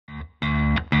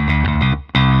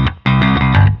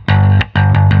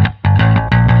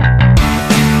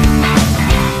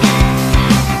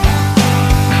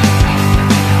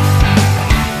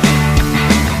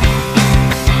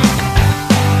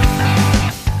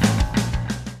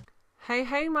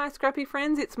Hey my scrappy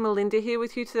friends, it's Melinda here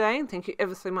with you today, and thank you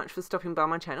ever so much for stopping by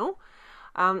my channel.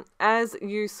 As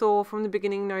you saw from the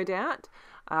beginning, no doubt,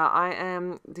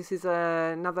 this is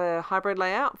another hybrid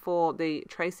layout for the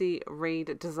Traci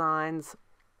Reed Designs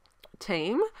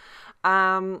team.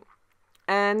 And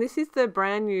this is the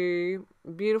brand new,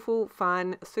 beautiful,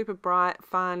 fun, super bright,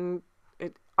 fun,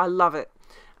 I love it,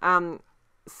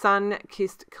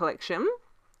 Sunkissed collection.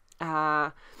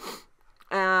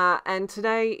 And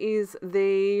today is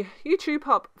the YouTube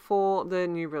hop for the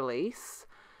new release.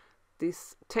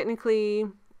 This technically,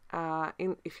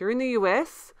 if you're in the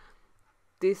US,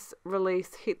 this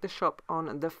release hit the shop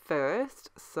on the 1st.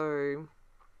 So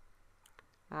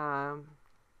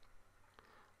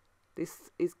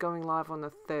this is going live on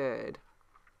the 3rd.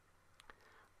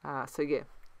 So yeah,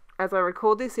 as I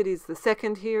record this, it is the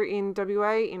 2nd here in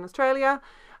WA in Australia.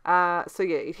 So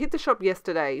yeah, it hit the shop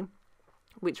yesterday,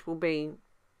 which will be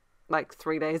like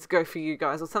 3 days ago for you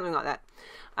guys or something like that.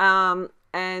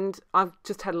 And I've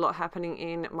just had a lot happening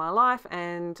in my life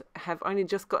and have only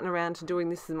just gotten around to doing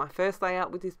this as my first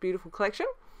layout with this beautiful collection.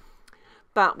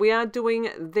 But we are doing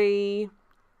the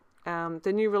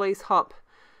new release hop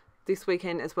this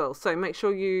weekend as well. So make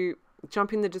sure you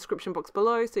jump in the description box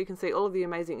below so you can see all of the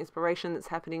amazing inspiration that's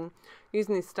happening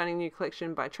using this stunning new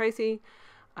collection by Traci.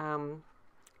 What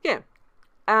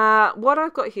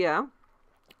I've got here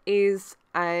is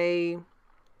I've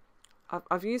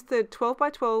used the 12 by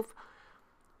 12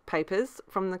 papers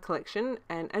from the collection,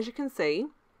 and as you can see,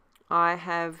 I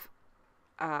have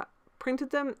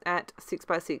printed them at 6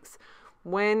 by 6.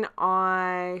 When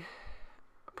I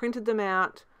printed them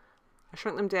out, I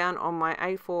shrunk them down on my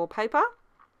A4 paper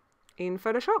in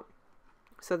Photoshop,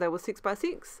 so they were 6 by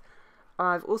 6.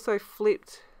 I've also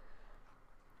flipped,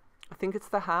 I think it's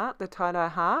the heart, the tie-dye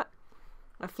heart.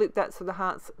 I flipped that so the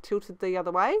heart's tilted the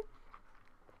other way.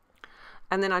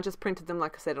 And then I just printed them,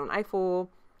 like I said, on A4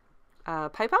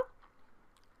 paper.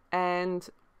 And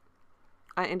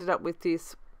I ended up with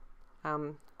this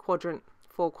 4-quadrant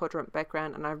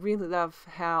background. And I really love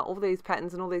how all these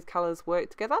patterns and all these colours work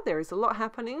together. There is a lot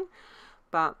happening.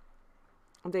 But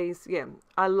these, yeah,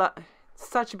 I love,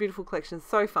 such a beautiful collection.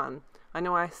 So fun. I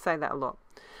know I say that a lot.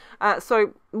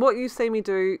 So what you see me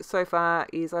do so far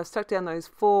is I've stuck down those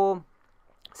 4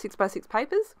 6 by 6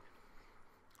 papers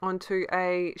onto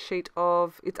a sheet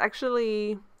of, it's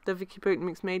actually the Vicky Boot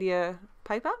Mixed Media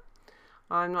paper.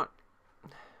 I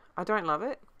don't love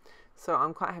it, so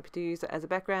I'm quite happy to use it as a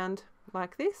background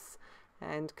like this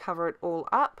and cover it all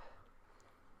up.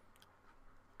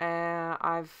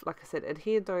 I've, like I said,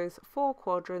 adhered those 4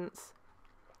 quadrants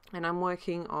and I'm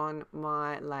working on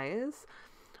my layers.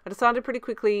 I decided pretty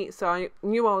quickly, so I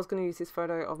knew I was going to use this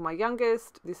photo of my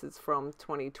youngest. This is from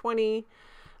 2020.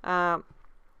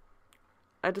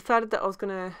 I decided that I was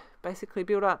going to basically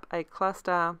build up a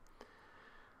cluster.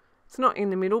 It's not in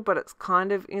the middle, but it's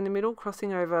kind of in the middle,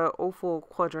 crossing over all 4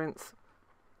 quadrants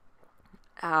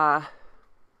to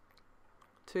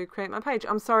create my page.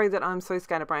 I'm sorry that I'm so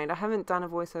scatterbrained. I haven't done a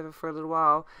voiceover for a little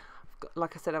while.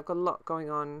 Like I said, I've got a lot going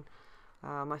on.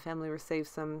 My family received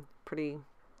some pretty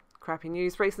crappy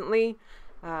news recently.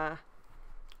 And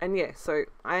yeah, so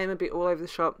I am a bit all over the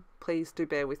shop. Please do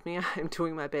bear with me. I am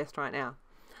doing my best right now.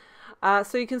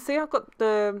 So you can see I've got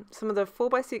some of the 4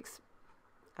 by 6.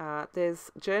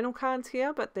 There's journal cards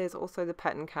here, but there's also the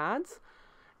pattern cards.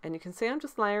 And you can see I'm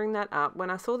just layering that up. When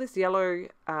I saw this yellow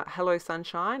Hello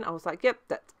Sunshine, I was like, yep,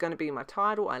 that's going to be my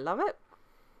title. I love it.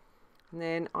 And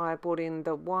then I brought in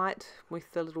the white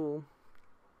with the little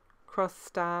cross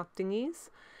star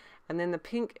thingies. And then the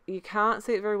pink, you can't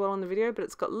see it very well on the video, but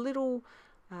it's got little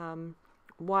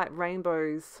white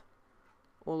rainbows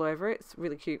all over it. It's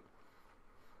really cute.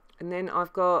 And then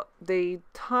I've got the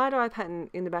tie-dye pattern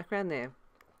in the background there.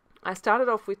 I started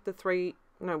off with the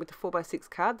 4 by 6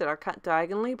 card that I cut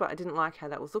diagonally, but I didn't like how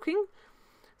that was looking.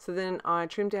 So then I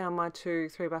trimmed down my 2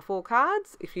 3 by 4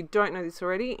 cards. If you don't know this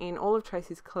already, in all of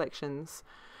Traci's collections,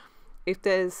 if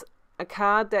there's a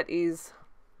card that is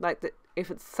like that,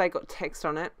 if it's say got text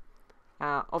on it,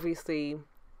 obviously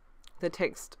the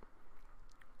text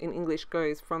in English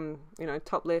goes from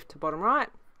top left to bottom right,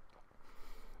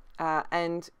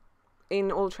 and in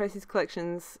all Traci's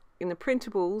collections, in the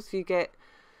printables, you get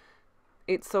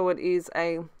it so it is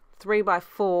a 3 by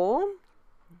 4,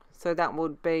 so that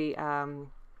would be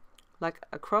like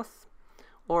a cross,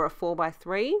 or a 4 by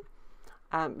 3,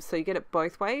 so you get it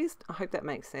both ways. I hope that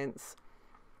makes sense.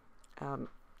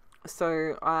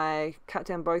 So I cut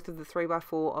down both of the 3 by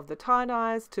 4 of the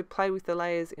tie-dyes to play with the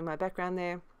layers in my background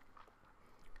there.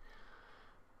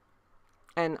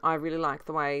 And I really like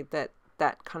the way that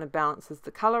kind of balances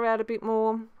the colour out a bit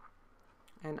more.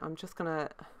 And I'm just going to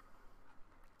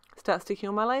start sticking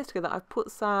all my layers together. I've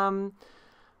put some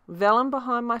vellum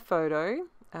behind my photo.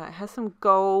 It has some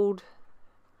gold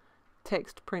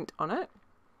text print on it.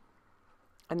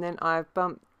 And then I've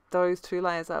bumped those 2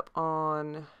 layers up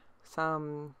on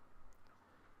some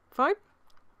foam.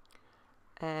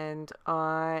 And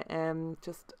I am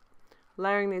just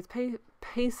layering these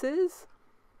pieces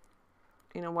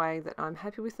in a way that I'm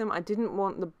happy with them. I didn't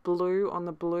want the blue on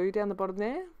the blue down the bottom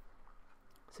there.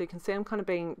 So you can see I'm kind of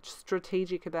being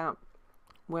strategic about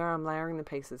where I'm layering the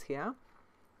pieces here.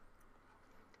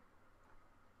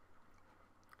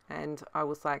 And I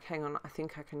was like, hang on, I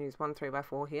think I can use 1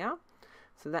 3x4 here.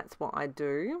 So that's what I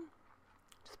do.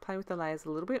 Just play with the layers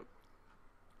a little bit.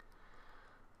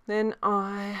 Then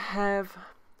I have,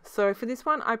 so for this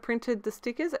one, I printed the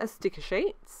stickers as sticker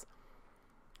sheets.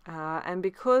 And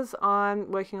because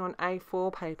I'm working on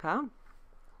A4 paper,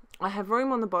 I have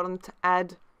room on the bottom to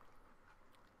add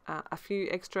a few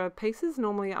extra pieces.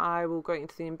 Normally I will go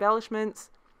into the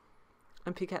embellishments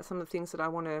and pick out some of the things that I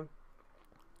want to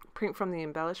print from the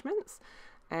embellishments.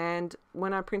 And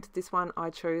when I printed this one, I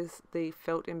chose the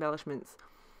felt embellishments,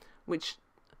 which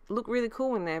look really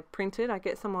cool when they're printed. I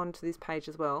get some onto this page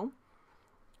as well.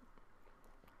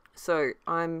 So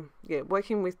I'm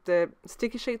working with the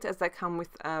sticker sheets as they come with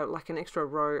like an extra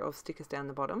row of stickers down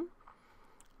the bottom.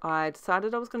 I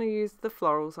decided I was going to use the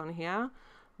florals on here,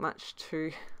 much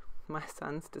to my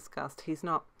son's disgust. He's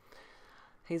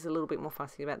a little bit more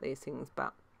fussy about these things,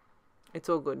 but it's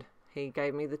all good. He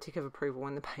gave me the tick of approval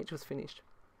when the page was finished.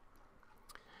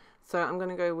 So I'm going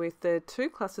to go with the 2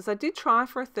 clusters. I did try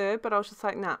for a third, but I was just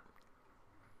like, nah,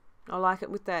 I like it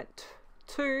with that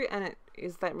 2, and it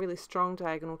is that really strong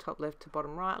diagonal top left to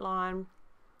bottom right line.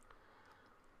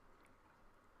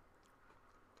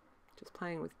 Just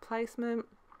playing with placement.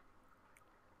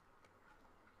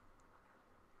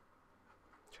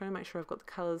 Trying to make sure I've got the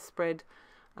colours spread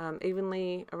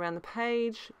evenly around the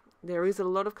page. There is a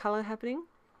lot of colour happening.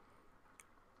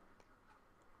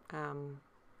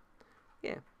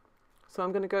 So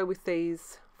I'm going to go with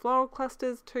these floral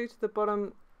clusters, 2 to the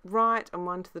bottom right and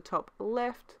 1 to the top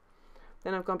left.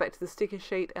 Then I've gone back to the sticker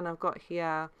sheet and I've got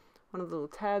here one of the little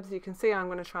tabs. You can see I'm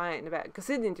going to try it in about a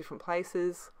gazillion different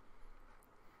places.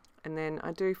 And then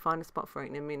I do find a spot for it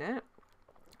in a minute.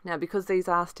 Now, because these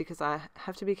are stickers, I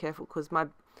have to be careful because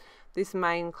this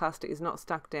main cluster is not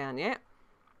stuck down yet.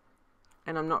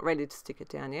 And I'm not ready to stick it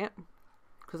down yet.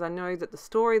 Because I know that the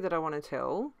story that I want to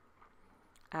tell,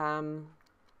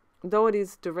 though it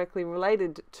is directly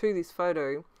related to this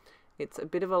photo, it's a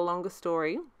bit of a longer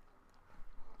story.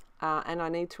 And I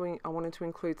wanted to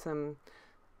include some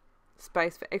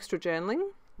space for extra journaling.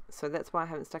 So that's why I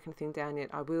haven't stuck anything down yet.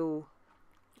 I will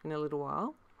in a little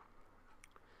while.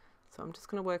 So I'm just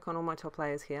going to work on all my top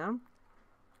layers here.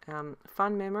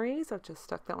 Fun memories, I've just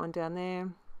stuck that one down there.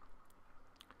 I'm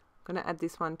going to add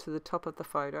this one to the top of the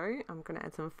photo. I'm going to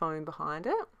add some foam behind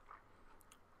it.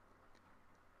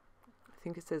 I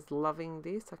think it says loving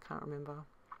this. I can't remember.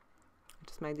 I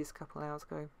just made this a couple hours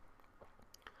ago.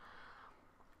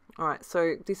 Alright,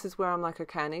 so this is where I'm like,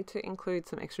 okay, I need to include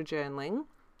some extra journaling,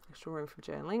 extra room for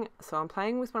journaling. So I'm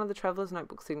playing with one of the Traveler's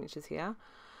Notebook signatures here.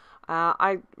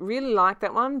 I really like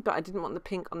that one, but I didn't want the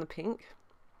pink on the pink.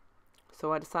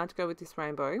 So I decided to go with this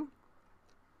rainbow.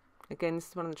 Again, this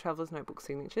is one of the Traveler's Notebook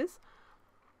signatures.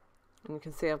 And you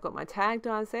can see I've got my tag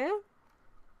dies there.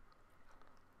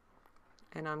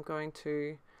 And I'm going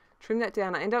to trim that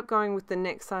down. I end up going with the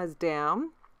next size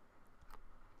down,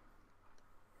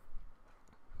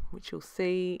 which you'll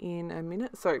see in a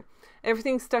minute. So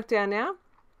everything's stuck down now.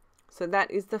 So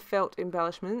that is the felt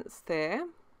embellishments there.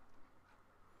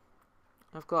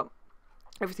 I've got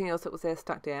everything else that was there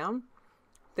stuck down.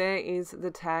 There is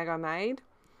the tag I made.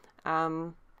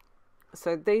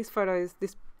 So these photos,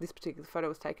 this particular photo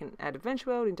was taken at Adventure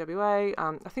World in WA.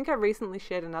 I think I recently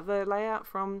shared another layout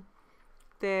from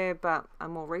there, but a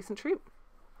more recent trip.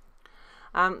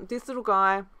 This little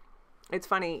guy, it's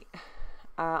funny,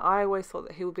 I always thought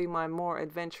that he would be my more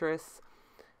adventurous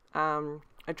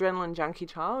adrenaline junkie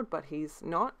child, but he's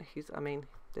not. I mean,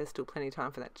 there's still plenty of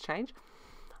time for that to change.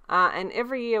 And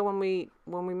every year when we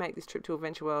make this trip to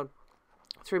Adventure World,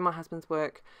 through my husband's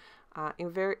work,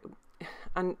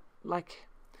 like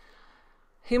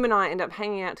him and I end up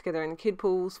hanging out together in the kid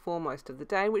pools for most of the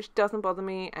day, which doesn't bother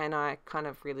me, and I kind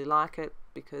of really like it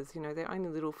because, you know, they're only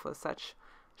little for such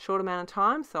short amount of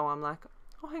time. So I'm like,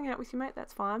 I'll hang out with you, mate,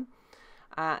 that's fine.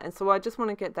 And so I just want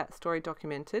to get that story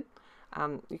documented.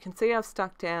 You can see I've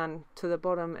stuck down to the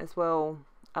bottom as well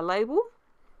a label.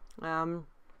 So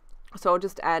I'll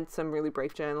just add some really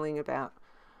brief journaling about,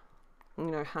 you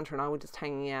know, Hunter and I were just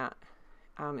hanging out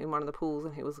in one of the pools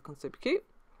and he was looking super cute.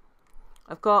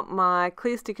 I've got my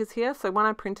clear stickers here. So when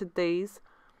I printed these,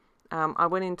 I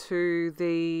went into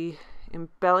the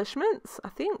embellishments, I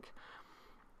think,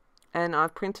 and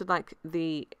I've printed like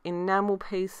the enamel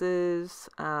pieces.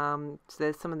 So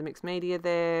there's some of the mixed media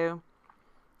there.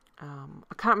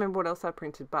 I can't remember what else I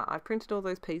printed, but I printed all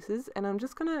those pieces, and I'm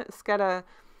just going to scatter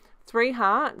 3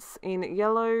 hearts in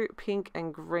yellow, pink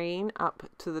and green up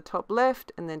to the top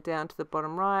left and then down to the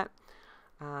bottom right.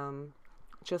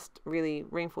 Just really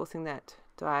reinforcing that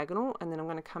diagonal, and then I'm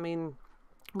going to come in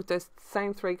with those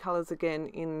same 3 colours again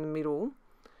in the middle.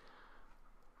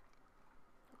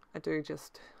 I do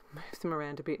just move them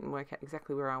around a bit and work out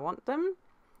exactly where I want them.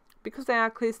 Because they are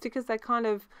clear stickers, they kind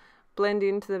of blend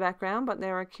into the background, but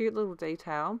they're a cute little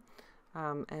detail,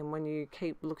 and when you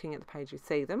keep looking at the page you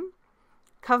see them.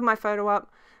 Cover my photo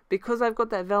up. Because I've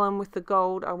got that vellum with the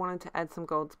gold, I wanted to add some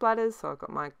gold splatters, so I've got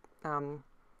my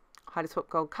Heidi Swap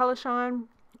Gold Colour Shine.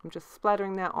 I'm just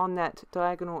splattering that on that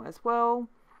diagonal as well.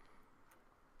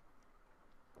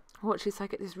 Watch this, I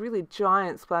get this really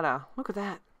giant splatter. Look at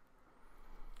that.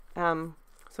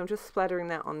 So I'm just splattering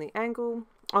that on the angle,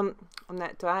 on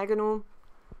that diagonal.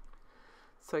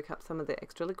 Soak up some of the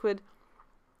extra liquid.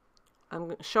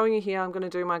 I'm showing you here, I'm going to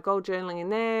do my gold journaling in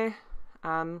there.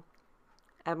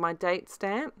 Add my date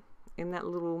stamp in that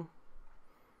little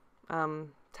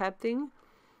tab thing.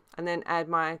 And then add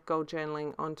my gold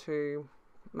journaling onto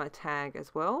my tag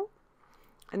as well.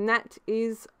 And that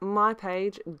is my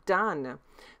page done.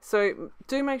 So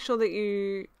do make sure that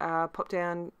you pop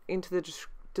down into the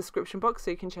description box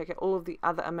so you can check out all of the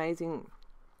other amazing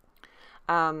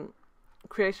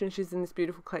creations in this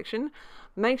beautiful collection.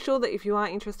 Make sure that if you are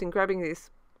interested in grabbing this,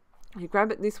 you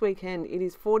grab it this weekend. It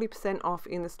is 40% off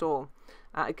in the store.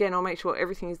 Again, I'll make sure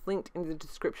everything is linked in the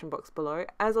description box below.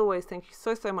 As always, thank you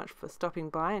so much for stopping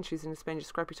by and choosing to spend your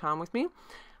scrappy time with me.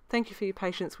 Thank you for your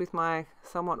patience with my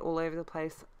somewhat all over the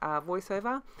place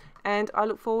voiceover, and I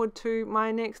look forward to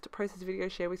my next process video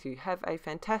share with you. Have a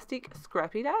fantastic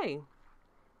scrappy day.